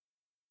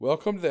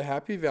Welcome to the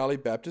Happy Valley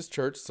Baptist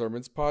Church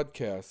Sermons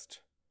Podcast.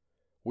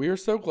 We are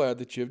so glad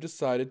that you have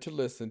decided to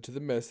listen to the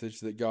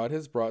message that God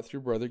has brought through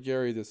Brother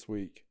Gary this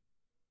week.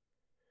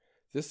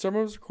 This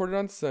sermon was recorded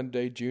on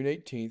Sunday, June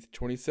 18th,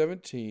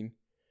 2017,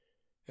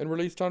 and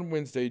released on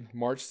Wednesday,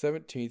 March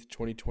 17th,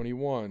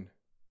 2021.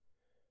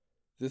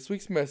 This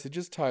week's message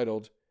is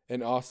titled,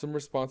 An Awesome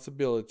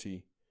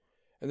Responsibility,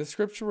 and the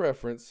scripture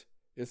reference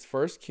is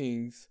 1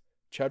 Kings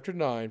chapter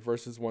 9,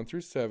 verses 1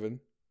 through 7,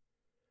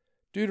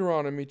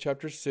 Deuteronomy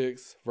chapter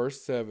 6,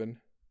 verse 7,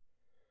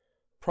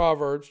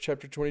 Proverbs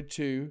chapter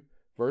 22,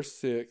 verse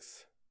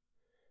 6,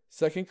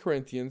 2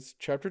 Corinthians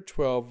chapter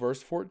 12,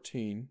 verse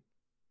 14,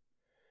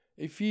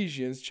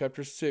 Ephesians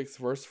chapter 6,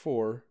 verse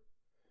 4,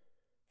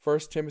 1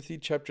 Timothy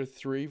chapter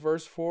 3,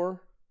 verse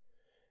 4,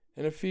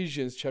 and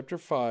Ephesians chapter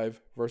 5,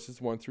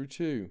 verses 1 through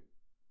 2.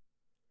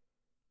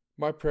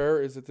 My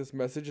prayer is that this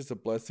message is a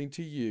blessing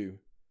to you.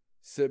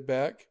 Sit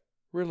back,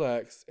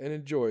 relax, and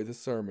enjoy the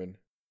sermon.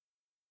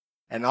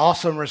 An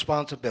awesome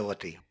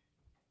responsibility.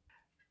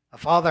 A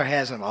father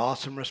has an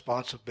awesome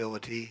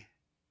responsibility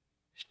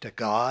to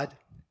God,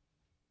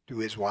 to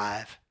his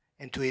wife,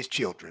 and to his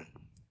children.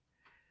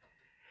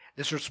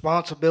 This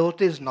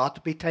responsibility is not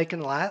to be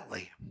taken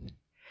lightly.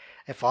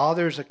 A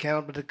father is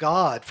accountable to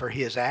God for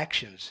his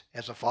actions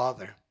as a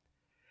father,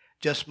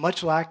 just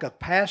much like a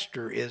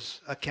pastor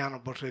is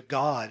accountable to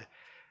God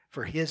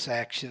for his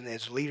action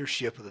as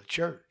leadership of the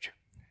church.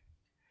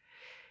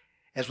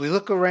 As we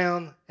look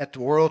around at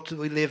the world that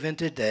we live in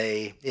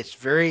today, it's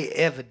very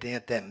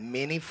evident that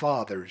many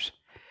fathers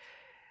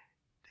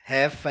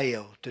have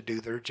failed to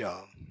do their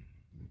job.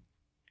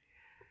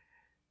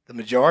 The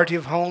majority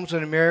of homes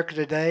in America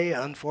today,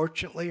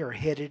 unfortunately, are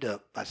headed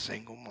up by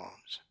single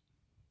moms.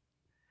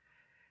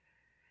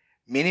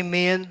 Many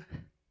men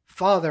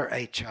father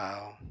a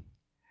child,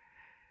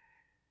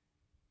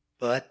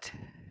 but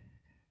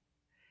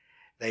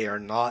they are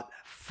not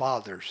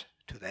fathers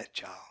to that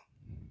child.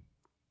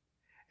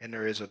 And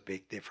there is a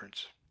big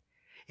difference.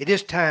 It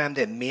is time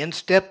that men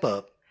step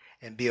up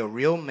and be a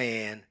real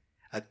man,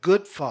 a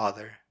good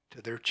father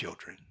to their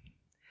children.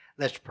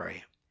 Let's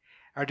pray.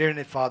 Our dear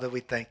Heavenly Father,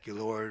 we thank you,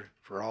 Lord,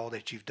 for all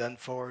that you've done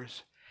for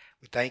us.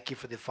 We thank you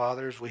for the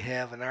fathers we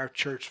have in our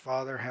church,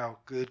 Father, how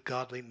good,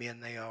 godly men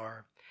they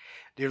are.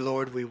 Dear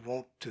Lord, we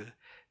want to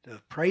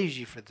praise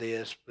you for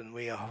this, and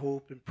we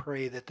hope and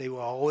pray that they will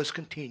always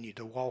continue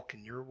to walk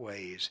in your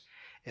ways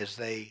as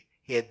they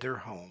head their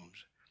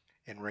homes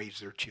and raise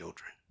their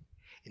children.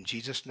 In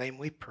Jesus' name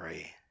we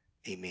pray.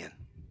 Amen.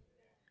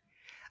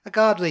 A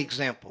godly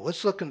example.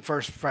 Let's look in the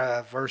first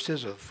 5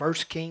 verses of 1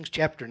 Kings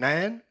chapter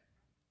 9.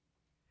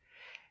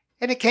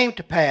 And it came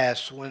to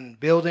pass when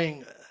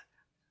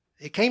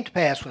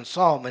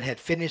Solomon had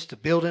finished the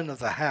building of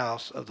the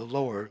house of the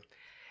Lord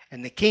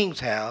and the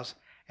king's house,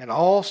 and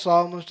all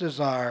Solomon's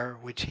desire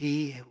which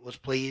he was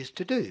pleased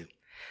to do,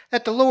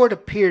 that the Lord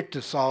appeared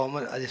to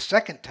Solomon a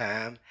second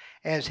time,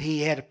 as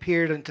he had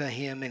appeared unto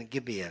him in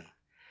Gibeon.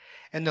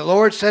 And the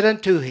Lord said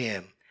unto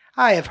him,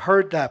 I have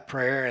heard thy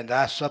prayer and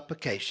thy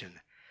supplication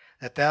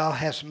that thou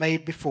hast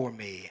made before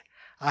me.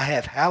 I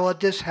have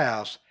hallowed this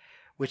house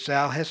which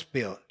thou hast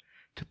built,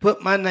 to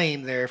put my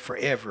name there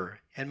forever,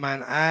 and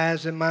mine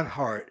eyes and mine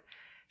heart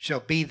shall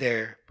be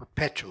there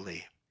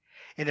perpetually.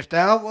 And if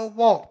thou wilt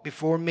walk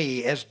before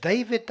me as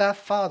David thy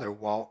father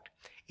walked,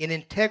 in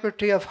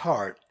integrity of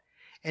heart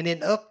and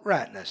in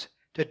uprightness,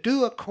 to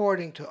do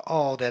according to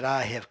all that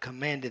I have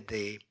commanded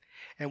thee,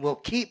 and will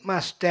keep my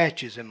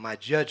statutes and my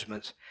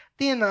judgments,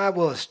 then I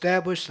will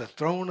establish the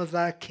throne of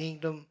thy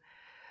kingdom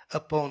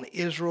upon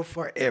Israel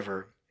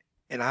forever.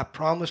 And I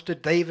promised to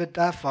David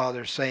thy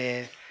father,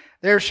 saying,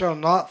 there shall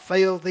not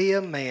fail thee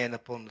a man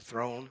upon the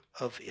throne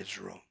of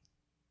Israel.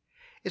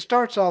 It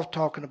starts off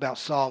talking about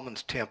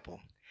Solomon's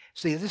temple.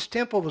 See, this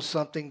temple was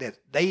something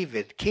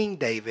that King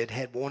David,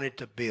 had wanted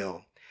to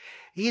build.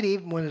 He had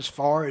even went as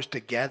far as to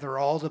gather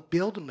all the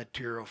building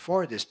material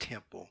for this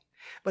temple.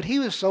 But he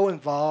was so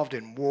involved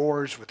in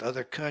wars with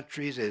other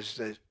countries as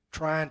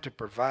trying to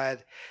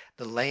provide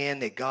the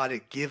land that God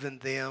had given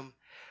them,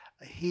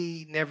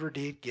 he never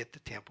did get the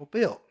temple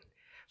built.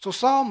 So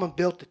Solomon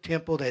built the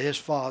temple that his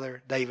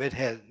father David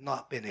had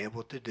not been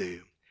able to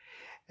do.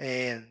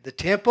 And the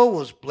temple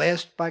was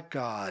blessed by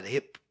God.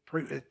 It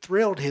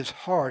thrilled his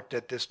heart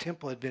that this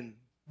temple had been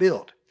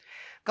built.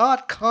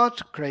 God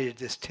consecrated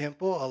this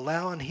temple,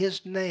 allowing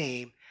his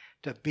name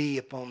to be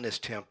upon this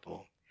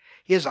temple.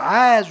 His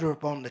eyes were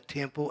upon the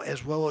temple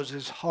as well as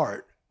his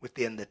heart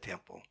within the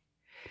temple.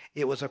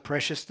 It was a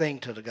precious thing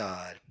to the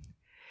God.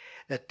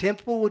 The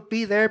temple would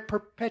be there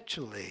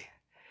perpetually.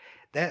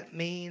 That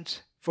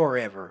means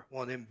forever,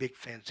 one of them big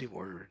fancy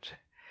words.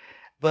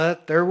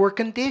 But there were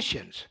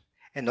conditions,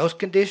 and those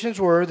conditions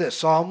were that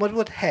Solomon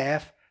would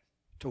have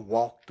to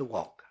walk the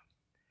walk.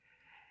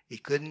 He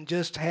couldn't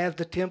just have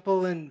the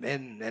temple and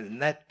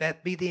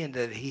that be the end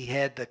of it. He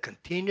had to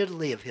continue to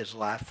live his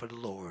life for the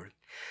Lord.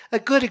 A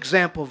good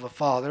example of a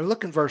father.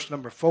 Look in verse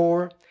number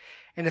 4.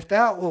 And if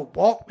thou wilt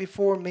walk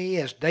before me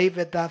as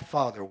David thy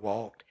father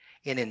walked,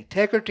 in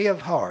integrity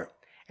of heart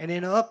and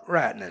in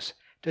uprightness,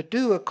 to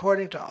do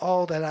according to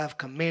all that I've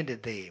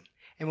commanded thee,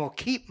 and will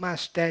keep my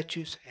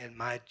statutes and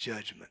my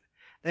judgment.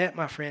 That,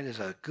 my friend, is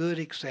a good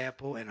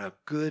example and a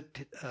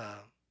good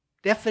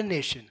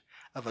definition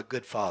of a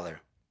good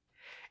father.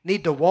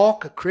 Need to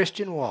walk a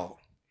Christian walk.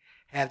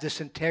 Have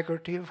this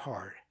integrity of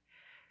heart.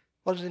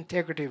 What does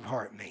integrity of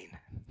heart mean?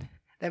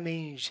 That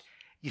means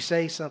you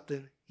say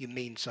something, you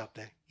mean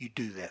something, you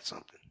do that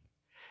something.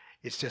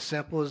 It's just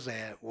simple as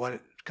that.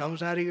 What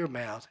comes out of your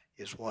mouth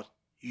is what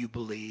you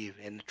believe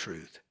in the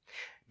truth.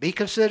 Be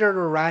considered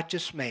a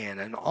righteous man,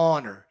 an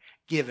honor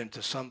given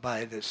to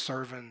somebody that's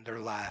serving their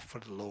life for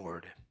the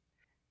Lord.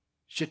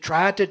 Should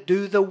try to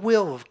do the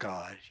will of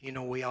God. You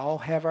know, we all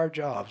have our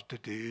jobs to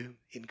do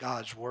in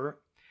God's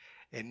work.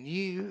 And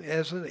you,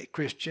 as a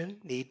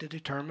Christian, need to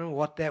determine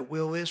what that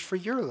will is for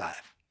your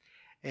life.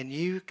 And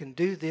you can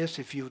do this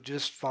if you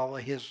just follow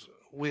His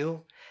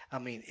will.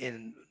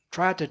 And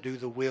try to do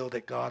the will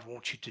that God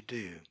wants you to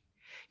do.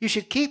 You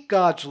should keep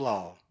God's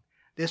law.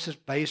 This is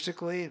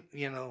basically,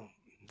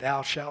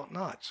 thou shalt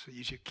not. So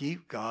you should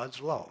keep God's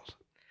laws.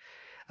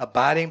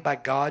 Abiding by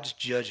God's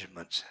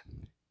judgments.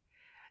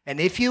 And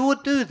if you will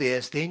do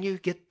this, then you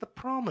get the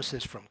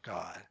promises from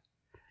God.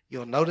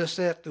 You'll notice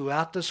that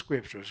throughout the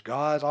scriptures.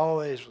 God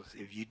always,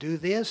 if you do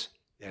this,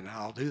 then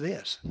I'll do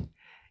this.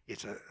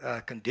 It's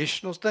a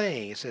conditional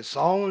thing. It says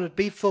Solomon would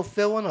be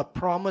fulfilling a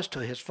promise to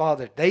his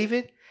father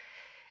David,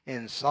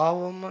 and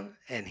Solomon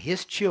and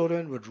his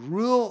children would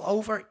rule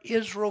over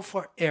Israel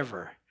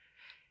forever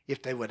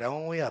if they would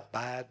only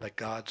abide by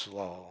God's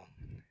law.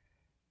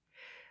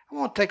 I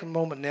want to take a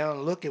moment now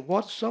and look at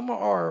what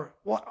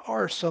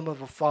are some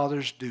of a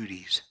father's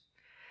duties.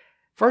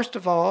 First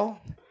of all,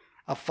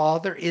 a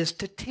father is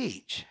to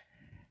teach.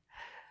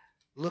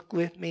 Look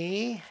with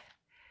me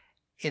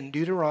in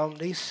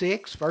Deuteronomy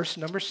 6, verse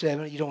number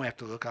 7. You don't have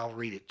to look, I'll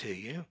read it to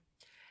you. It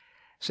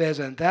says,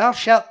 and thou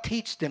shalt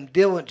teach them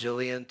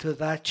diligently unto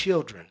thy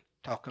children,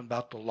 talking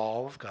about the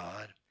law of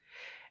God,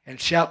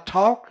 and shalt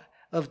talk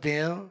of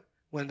them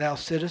when thou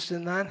sittest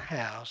in thine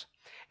house,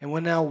 and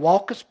when thou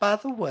walkest by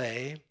the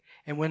way,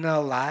 and when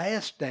thou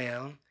liest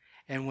down,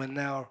 and when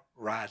thou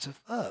risest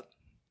up.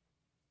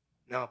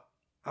 Now,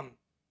 I'm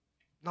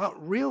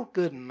not real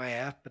good in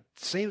math, but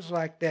it seems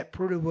like that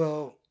pretty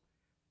well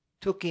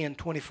took in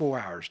 24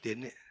 hours,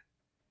 didn't it?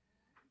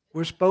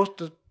 We're supposed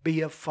to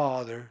be a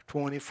father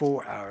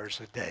 24 hours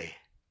a day.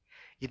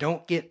 You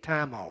don't get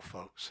time off,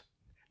 folks.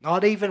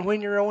 Not even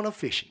when you're on a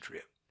fishing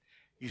trip.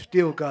 You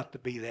still got to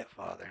be that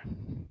father.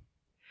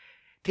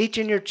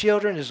 Teaching your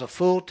children is a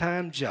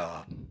full-time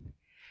job.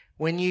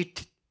 When you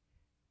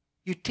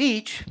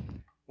teach,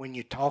 when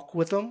you talk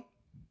with them,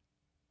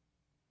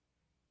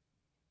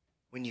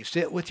 when you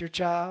sit with your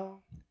child,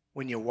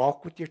 when you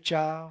walk with your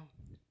child,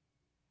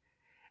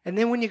 and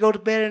then when you go to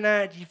bed at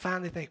night, you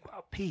finally think,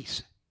 well,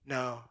 peace.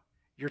 No,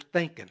 you're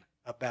thinking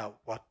about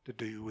what to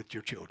do with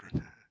your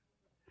children.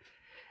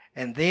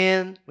 And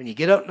then when you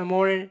get up in the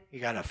morning, you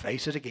got to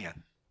face it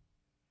again.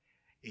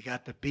 You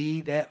got to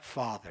be that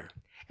father.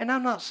 And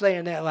I'm not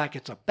saying that like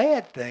it's a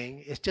bad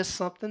thing. It's just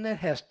something that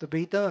has to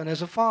be done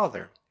as a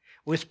father.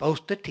 We're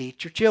supposed to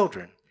teach your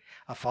children.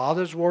 A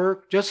father's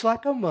work, just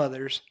like a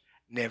mother's,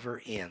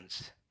 never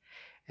ends.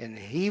 And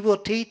he will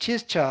teach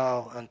his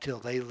child until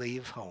they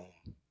leave home.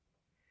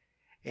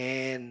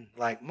 And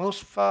like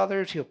most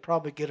fathers, he'll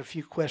probably get a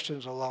few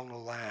questions along the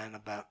line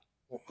about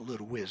a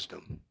little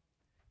wisdom.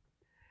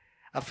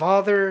 A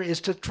father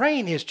is to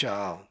train his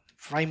child.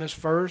 Famous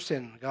verse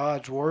in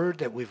God's Word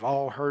that we've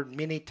all heard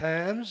many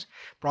times,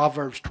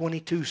 Proverbs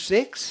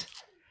 22:6.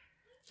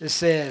 It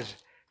says,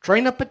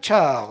 train up a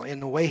child in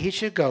the way he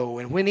should go,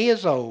 and when he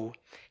is old,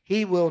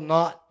 he will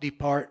not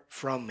depart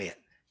from it.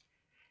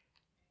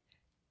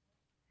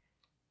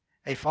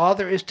 A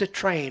father is to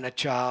train a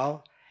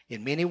child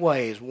in many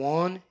ways.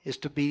 One is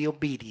to be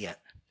obedient.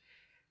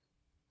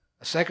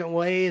 A second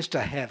way is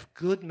to have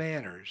good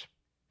manners.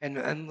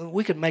 And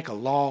we could make a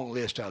long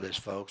list of this,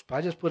 folks, but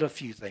I just put a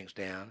few things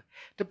down.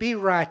 To be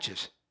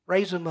righteous,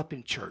 raise them up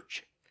in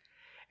church.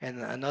 And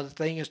another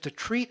thing is to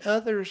treat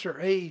others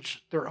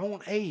their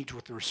own age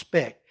with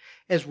respect,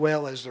 as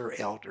well as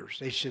their elders.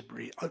 They should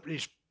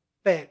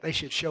respect. They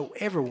should show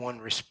everyone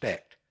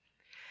respect.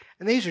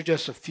 And these are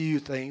just a few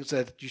things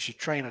that you should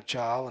train a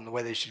child in the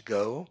way they should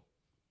go.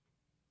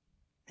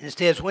 And it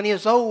says, when he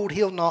is old,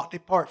 he'll not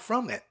depart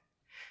from it.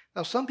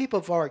 Now, some people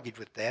have argued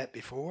with that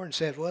before and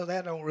said, well,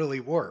 that don't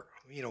really work.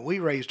 We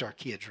raised our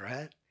kids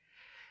right.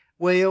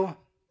 Well,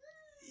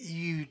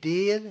 you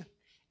did,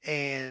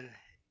 and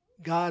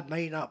God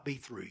may not be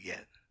through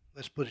yet.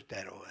 Let's put it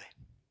that way.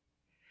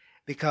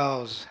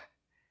 Because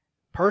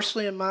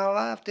personally in my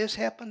life, this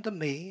happened to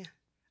me.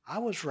 I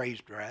was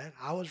raised right.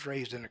 I was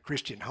raised in a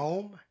Christian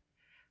home.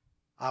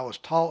 I was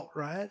taught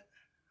right.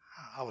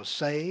 I was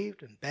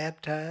saved and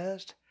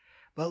baptized.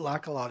 But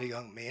like a lot of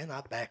young men,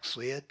 I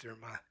backslid through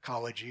my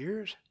college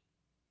years.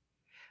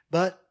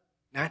 But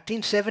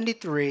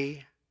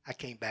 1973, I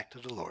came back to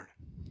the Lord.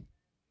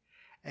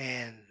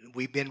 And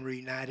we've been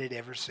reunited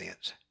ever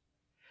since.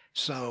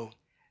 So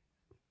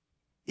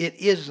it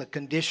is a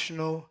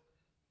conditional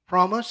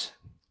promise,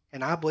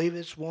 And I believe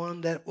it's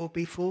one that will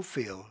be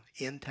fulfilled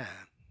in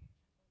time.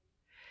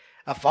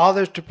 A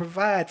father is to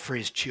provide for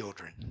his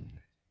children.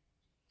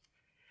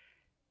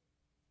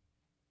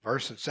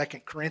 Verse in 2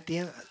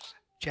 Corinthians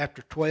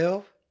chapter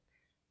 12,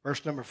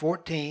 verse number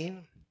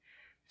 14,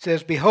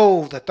 says,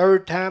 Behold, the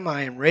third time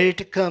I am ready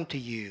to come to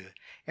you,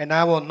 and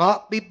I will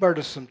not be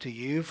burdensome to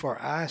you,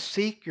 for I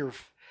seek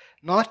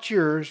not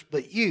yours,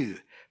 but you.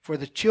 For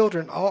the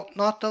children ought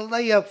not to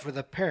lay up for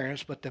the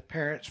parents, but the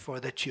parents for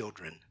the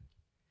children.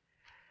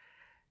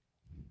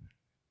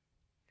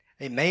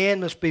 A man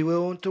must be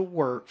willing to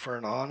work for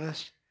an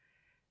honest,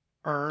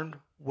 earned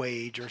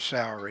wage or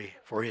salary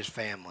for his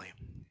family.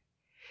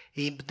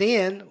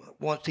 Then,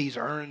 once he's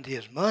earned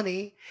his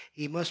money,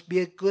 he must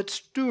be a good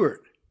steward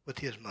with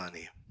his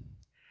money.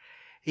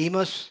 He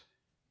must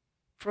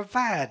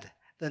provide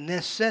the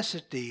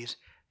necessities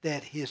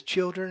that his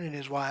children and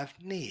his wife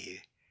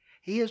need.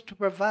 He is to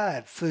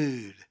provide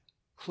food,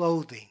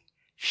 clothing,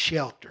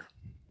 shelter.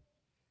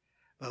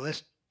 Well,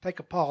 let's take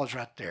a pause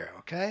right there,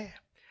 okay?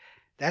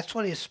 That's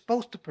what he's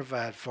supposed to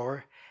provide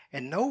for.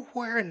 And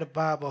nowhere in the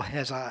Bible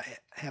have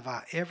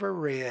I ever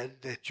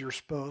read that you're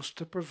supposed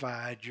to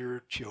provide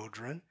your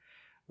children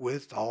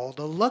with all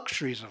the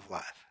luxuries of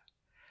life.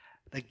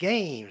 The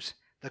games,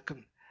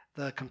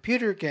 the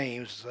computer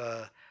games,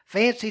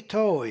 fancy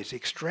toys,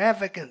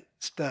 extravagant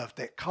stuff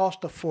that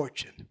cost a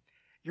fortune.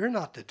 You're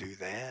not to do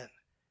that.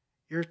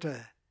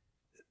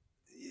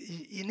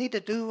 You need to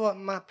do what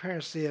my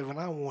parents did when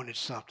I wanted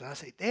something. I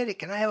say, Daddy,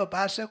 can I have a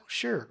bicycle?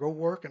 Sure, go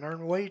work and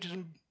earn wages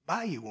and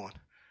buy you one.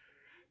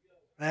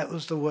 That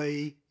was the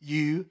way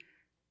you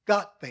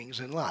got things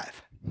in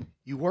life.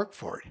 You work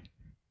for it.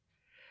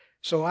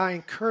 So I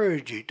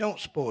encourage you, don't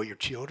spoil your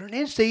children.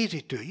 It's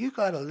easy to. You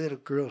got a little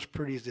girl as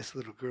pretty as this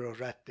little girl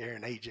right there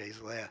in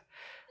AJ's lap.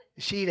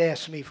 If she'd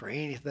ask me for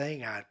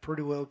anything, I'd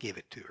pretty well give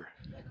it to her.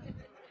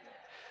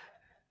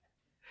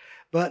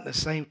 But in the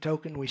same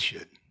token, we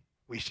shouldn't.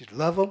 We should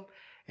love them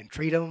and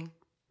treat them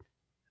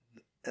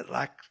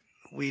like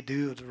we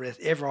do the rest,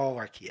 all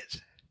our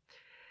kids.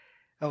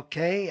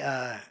 Okay,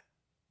 a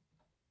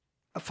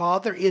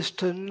father is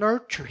to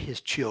nurture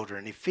his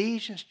children.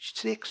 Ephesians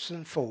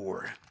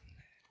 6:4.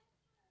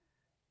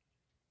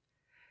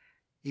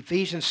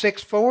 Ephesians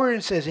 6:4,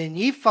 it says, And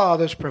ye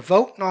fathers,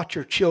 provoke not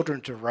your children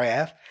to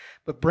wrath,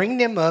 but bring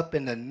them up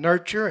in the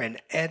nurture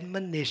and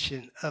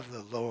admonition of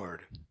the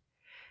Lord.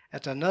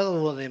 That's another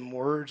one of them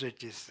words that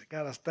just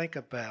got us think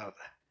about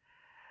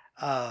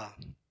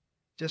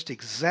just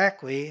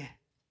exactly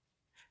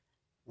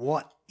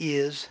what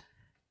is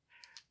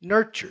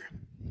nurture.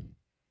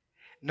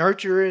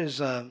 Nurture is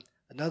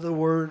another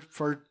word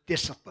for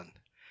discipline.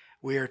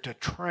 We are to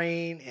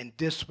train and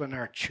discipline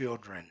our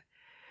children.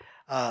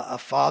 A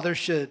father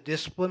should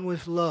discipline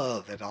with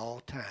love at all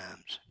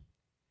times.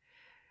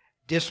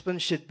 Discipline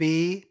should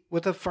be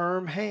with a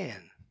firm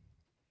hand.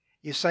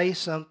 You say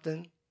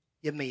something,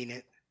 you mean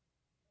it,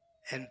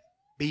 and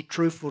be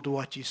truthful to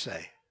what you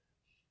say.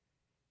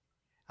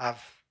 I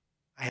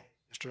had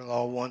a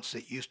sister-in-law once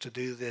that used to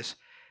do this.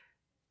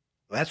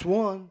 Well, that's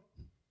one,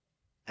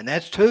 and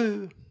that's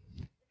two.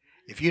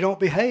 If you don't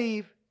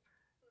behave,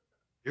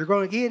 you're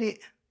going to get it.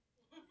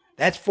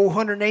 That's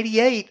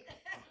 488.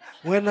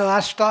 When I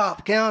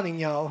stop counting,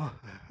 y'all?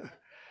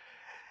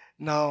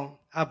 No,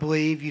 I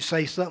believe you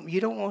say something,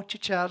 you don't want your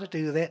child to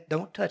do that,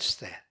 don't touch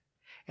that.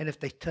 And if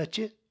they touch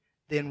it,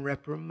 then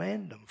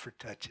reprimand them for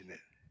touching it.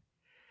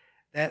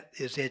 That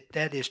is it.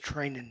 That is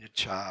training the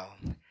child.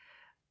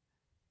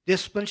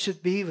 Discipline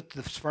should be with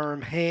the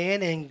firm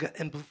hand,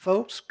 and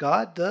folks,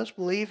 God does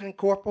believe in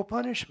corporal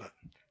punishment.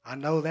 I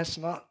know that's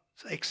not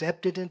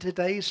accepted in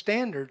today's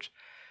standards,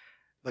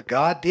 but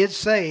God did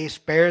say,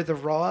 spare the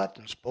rod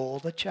and spoil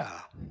the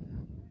child.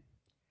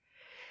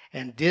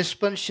 And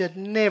discipline should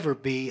never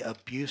be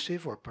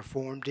abusive or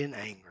performed in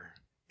anger,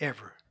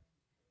 ever.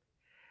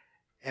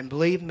 And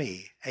believe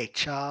me, a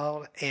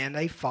child and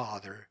a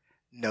father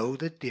know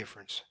the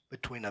difference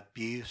between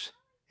abuse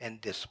and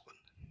discipline.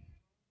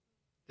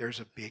 There's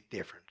a big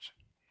difference.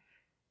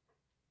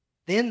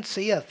 Then,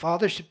 see, a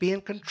father should be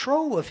in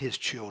control of his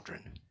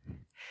children.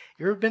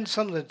 You ever been to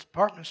some of the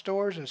department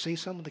stores and see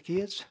some of the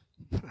kids?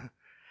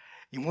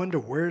 You wonder,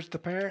 where's the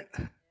parent?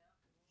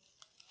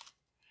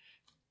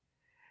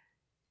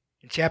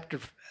 In chapter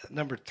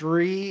number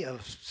 3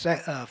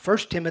 of 1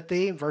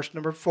 Timothy, verse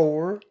number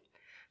 4, it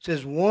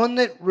says, One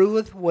that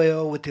ruleth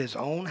well with his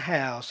own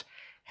house,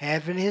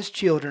 having his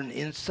children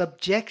in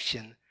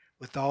subjection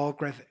with all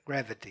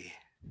gravity.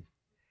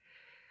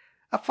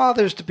 A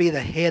father is to be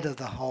the head of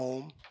the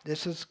home.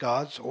 This is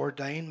God's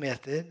ordained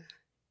method.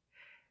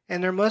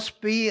 And there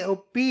must be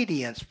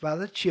obedience by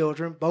the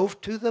children,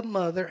 both to the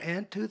mother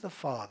and to the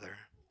father.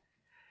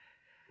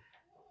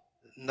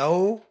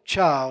 No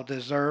child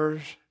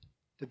deserves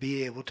to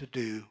be able to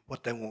do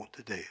what they want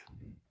to do.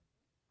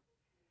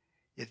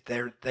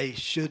 They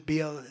should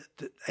be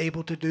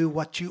able to do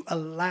what you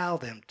allow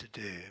them to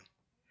do,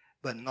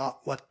 but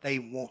not what they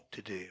want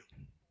to do.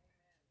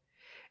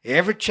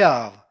 Every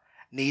child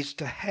needs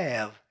to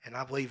have, and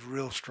I believe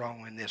real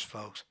strong in this,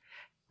 folks,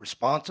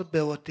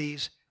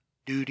 responsibilities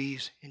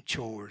duties and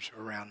chores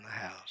around the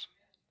house.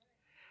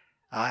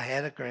 I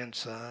had a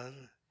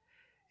grandson.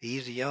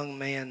 He's a young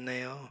man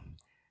now,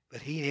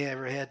 but he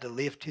never had to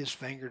lift his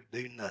finger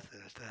to do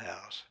nothing at the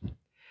house.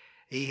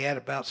 He had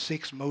about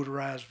 6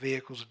 motorized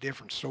vehicles of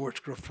different sorts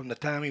from the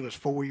time he was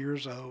 4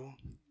 years old,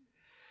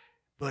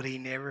 but he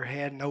never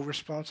had no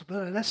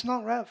responsibility. That's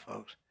not right,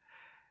 folks.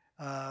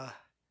 Our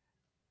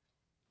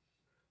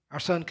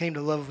son came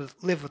to live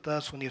with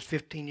us when he was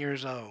 15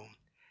 years old.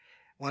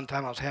 One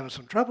time I was having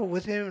some trouble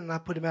with him, and I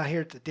put him out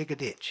here to dig a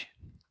ditch.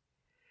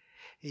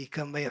 He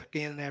come back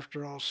in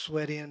after all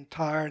sweaty and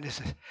tired, and he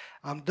said,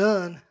 "I'm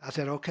done." I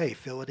said, "Okay,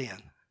 fill it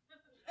in."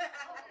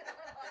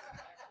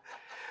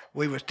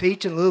 We was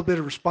teaching a little bit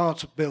of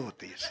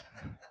responsibilities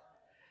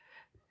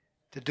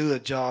to do the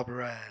job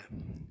right.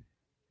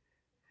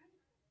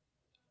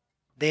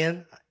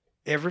 Then,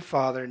 every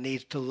father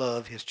needs to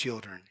love his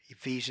children.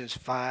 Ephesians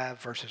 5,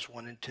 verses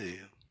 1 and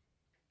 2.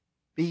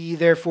 Be ye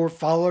therefore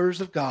followers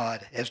of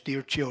God as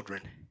dear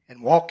children,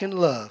 and walk in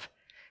love,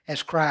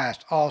 as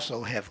Christ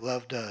also hath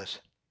loved us,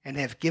 and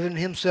hath given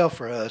himself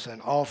for us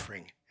an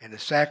offering and a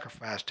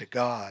sacrifice to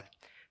God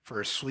for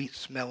a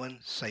sweet-smelling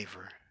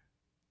savor.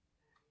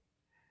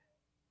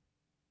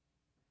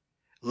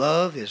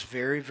 Love is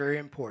very, very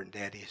important,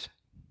 daddies.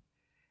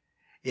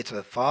 It's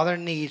a father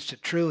needs to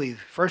truly,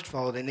 first of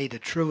all, they need to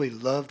truly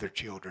love their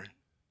children.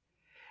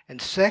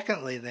 And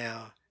secondly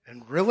now,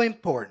 and really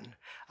important,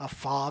 a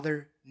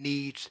father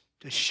needs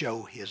to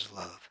show his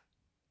love.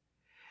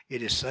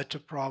 It is such a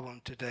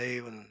problem today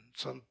when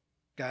some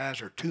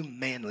guys are too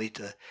manly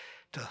to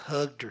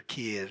hug their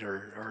kid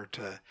or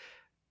to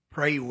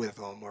pray with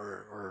them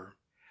or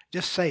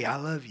just say, "I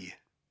love you."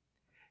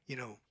 You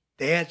know,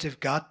 dads have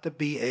got to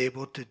be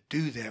able to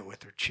do that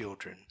with their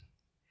children.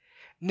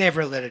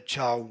 Never let a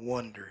child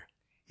wonder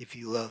if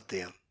you love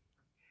them.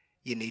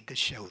 You need to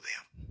show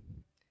them.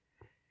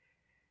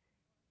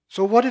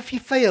 So what if you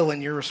fail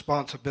in your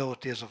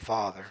responsibility as a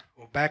father?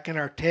 Well, back in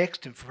our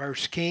text in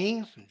 1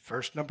 Kings, in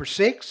verse number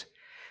 6,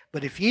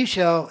 "But if ye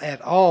shall at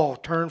all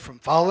turn from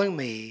following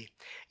me,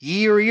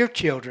 ye or your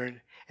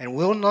children, and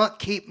will not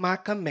keep my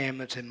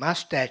commandments and my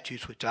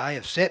statutes which I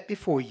have set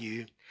before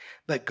you,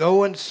 but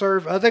go and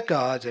serve other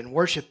gods and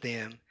worship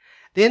them,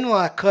 then will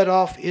I cut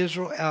off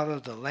Israel out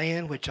of the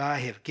land which I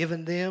have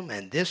given them,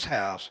 and this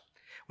house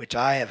which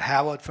I have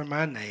hallowed for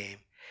my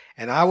name,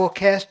 and I will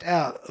cast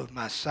out of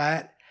my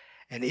sight,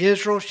 and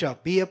Israel shall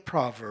be a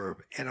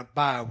proverb and a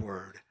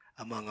byword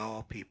among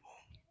all people."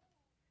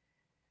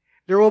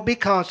 There will be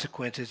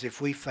consequences if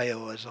we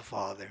fail as a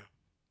father.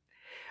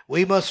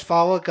 We must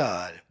follow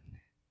God.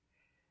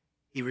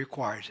 He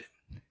requires it.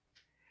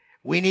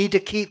 We need to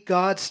keep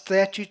God's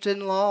statutes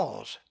and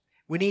laws.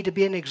 We need to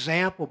be an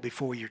example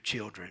before your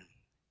children.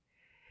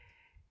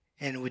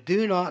 And we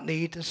do not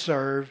need to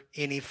serve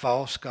any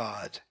false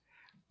gods.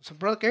 So,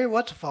 Brother Gary,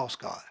 what's a false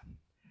god?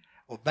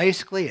 Well,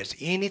 basically, it's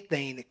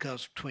anything that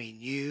comes between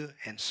you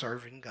and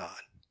serving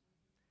God.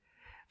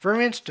 For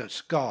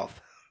instance,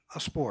 golf, a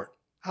sport.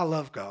 I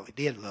love golf. I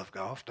did love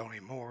golf. Don't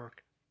anymore.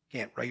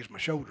 Can't raise my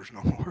shoulders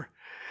no more.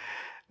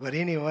 But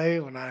anyway,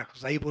 when I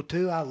was able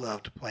to, I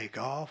loved to play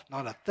golf.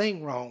 Not a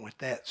thing wrong with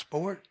that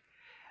sport.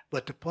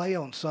 But to play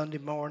on Sunday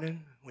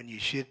morning when you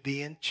should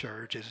be in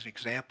church as an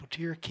example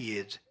to your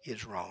kids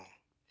is wrong.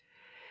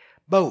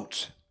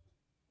 Boats.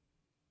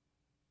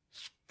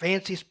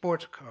 Fancy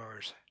sports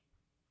cars.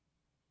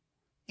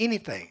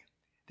 Anything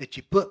that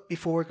you put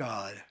before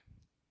God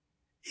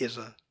is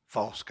a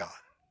false god.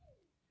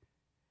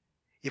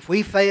 If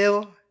we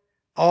fail,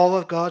 all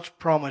of God's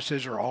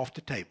promises are off the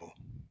table.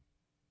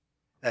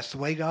 That's the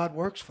way God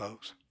works,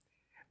 folks.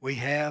 We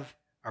have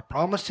our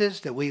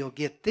promises that we will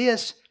get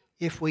this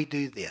if we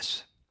do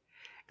this.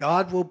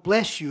 God will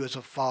bless you as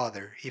a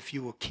father if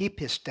you will keep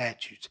his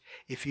statutes,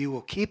 if you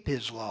will keep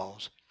his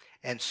laws,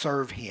 and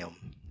serve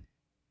him.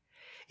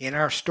 In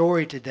our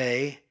story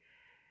today,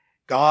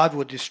 God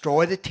would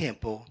destroy the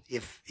temple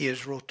if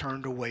Israel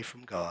turned away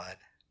from God.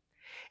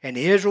 And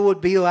Israel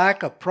would be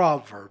like a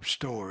proverb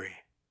story.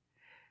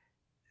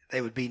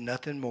 They would be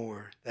nothing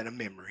more than a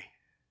memory.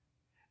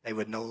 They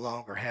would no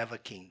longer have a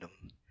kingdom.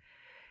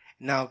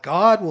 Now,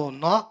 God will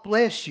not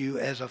bless you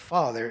as a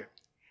father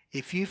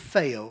if you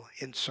fail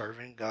in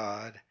serving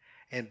God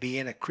and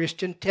being a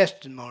Christian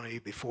testimony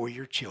before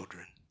your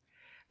children.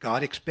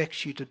 God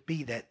expects you to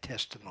be that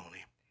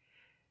testimony.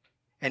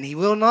 And he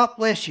will not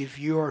bless you if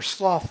you are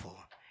slothful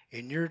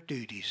in your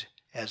duties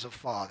as a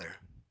father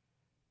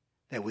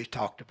that we've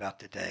talked about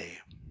today.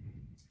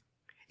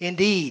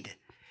 Indeed,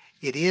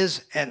 it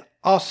is an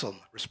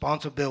awesome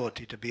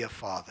responsibility to be a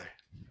father.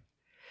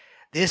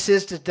 This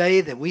is the day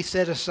that we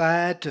set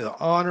aside to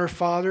honor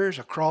fathers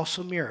across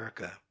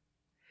America.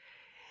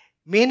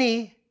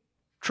 Many,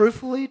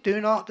 truthfully,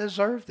 do not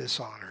deserve this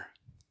honor.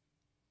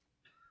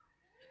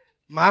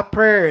 My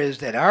prayer is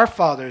that our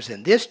fathers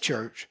in this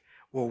church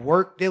will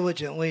work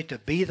diligently to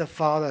be the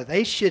father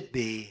they should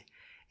be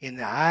in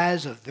the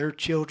eyes of their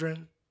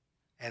children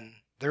and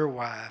their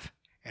wife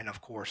and,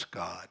 of course,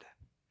 God.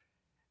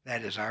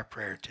 That is our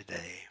prayer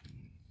today.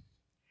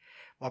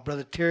 while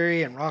Brother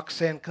Terry and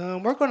Roxanne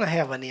come, we're going to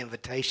have an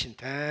invitation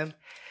time.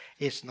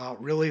 It's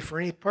not really for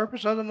any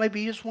purpose other than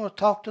maybe you just want to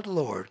talk to the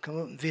Lord. Come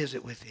up and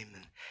visit with Him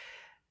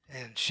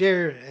and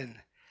share.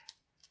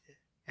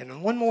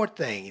 And one more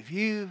thing, if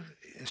you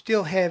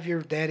still have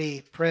your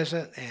daddy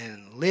present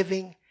and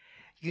living,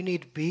 you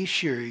need to be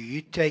sure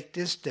you take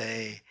this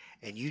day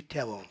and you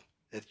tell him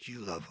that you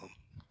love him.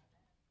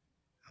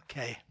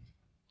 Okay?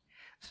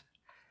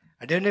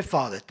 Our dear Heavenly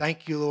Father,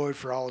 thank you, Lord,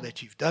 for all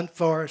that you've done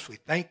for us. We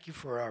thank you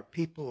for our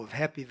people of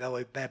Happy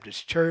Valley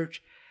Baptist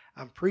Church.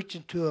 I'm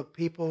preaching to a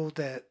people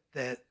that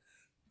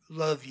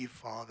love you,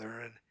 Father.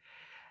 And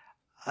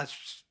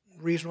that's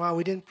the reason why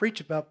we didn't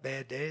preach about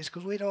bad days,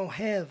 because we don't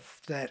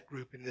have that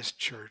group in this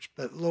church.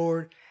 But,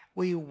 Lord,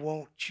 we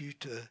want you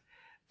to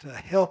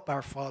help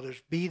our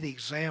fathers be the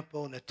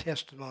example and the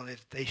testimony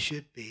that they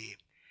should be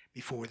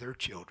before their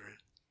children.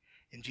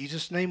 In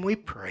Jesus' name we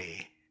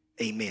pray.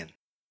 Amen.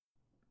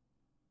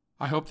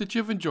 I hope that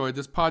you've enjoyed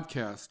this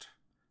podcast.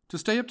 To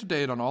stay up to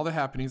date on all the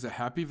happenings at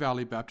Happy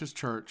Valley Baptist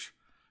Church,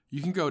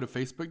 you can go to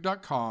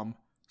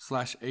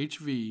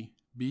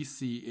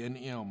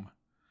facebook.com/HVBCNM.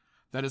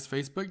 That is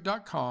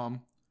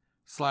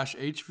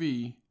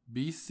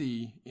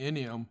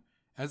facebook.com/HVBCNM,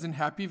 as in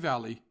Happy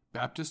Valley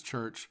Baptist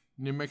Church,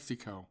 New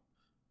Mexico.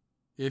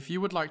 If you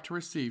would like to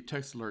receive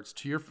text alerts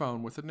to your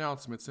phone with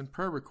announcements and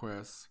prayer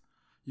requests,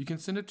 you can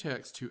send a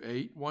text to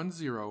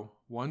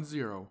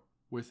 81010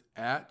 with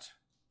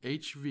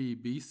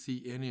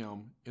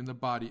 @HVBCNM in the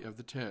body of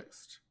the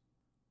text.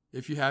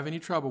 If you have any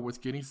trouble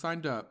with getting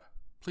signed up,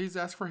 please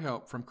ask for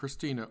help from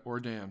Christina or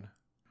Dan.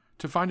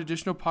 To find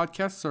additional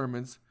podcast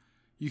sermons,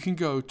 you can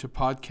go to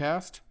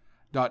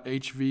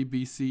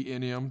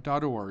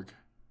podcast.hvbcnm.org.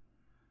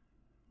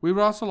 We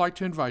would also like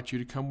to invite you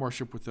to come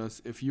worship with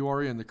us if you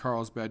are in the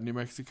Carlsbad, New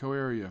Mexico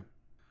area.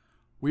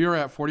 We are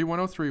at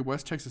 4103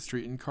 West Texas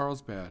Street in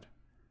Carlsbad.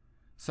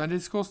 Sunday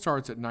school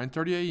starts at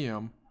 9:30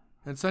 a.m.,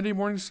 and Sunday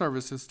morning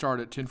services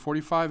start at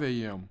 10:45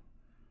 a.m.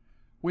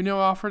 We now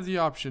offer the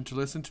option to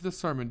listen to the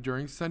sermon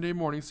during Sunday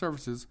morning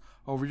services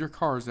over your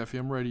car's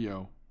FM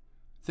radio.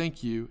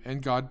 Thank you,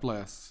 and God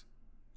bless.